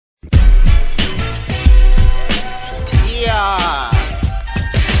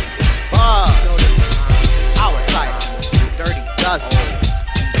does it.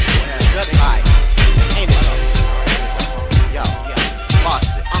 Good night. Ain't it though? Yo,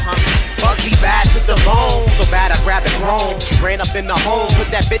 bust it. Bugzy bad to the bone, so bad I grabbed a grown. Ran up in the home,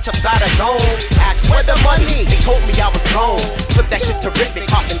 put that bitch upside her dome. Asked where the money, they told me I was gone. Flip that shit terrific,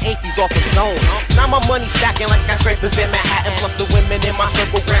 hopping APs off the zone. Now my money stacking like skyscrapers in Manhattan. Plus the women in my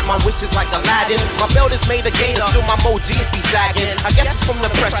circle grant my wishes like Aladdin. My belt is made of gator, still my emojis be sagging. I guess it's from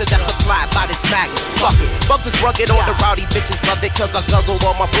the pressure that's applied by this magnet. Fuck it, Bugz is rugged, all the rowdy bitches love it. Cause I guzzle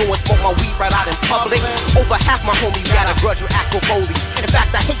all my brew and smoke my weed right out in public. Over half my homies got a grudge with Afro Foley. In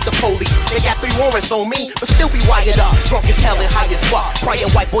fact, I hate the police. They got 3 warrants on me, but still be wired up. Drunk as hell and high as fuck. Prior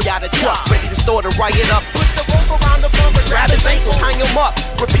white boy out of truck, ready to store the riot up. Put the rope around the bumper, grab his ankles, hang him up.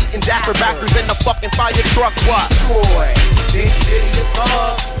 Repeating dapper backers in the fucking fire truck. What? Troy, big city of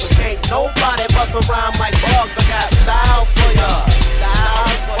thugs, but can't nobody bust around like Bugz. I got styles for ya,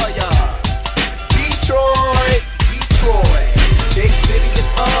 styles for ya. Detroit, big city of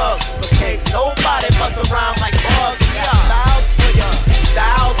thugs, but can't nobody bust around like Bugz. I got styles for ya,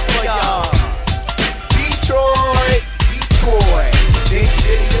 styles for ya. Detroit, big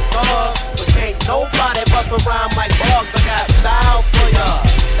city of thugs, but can't nobody bust around like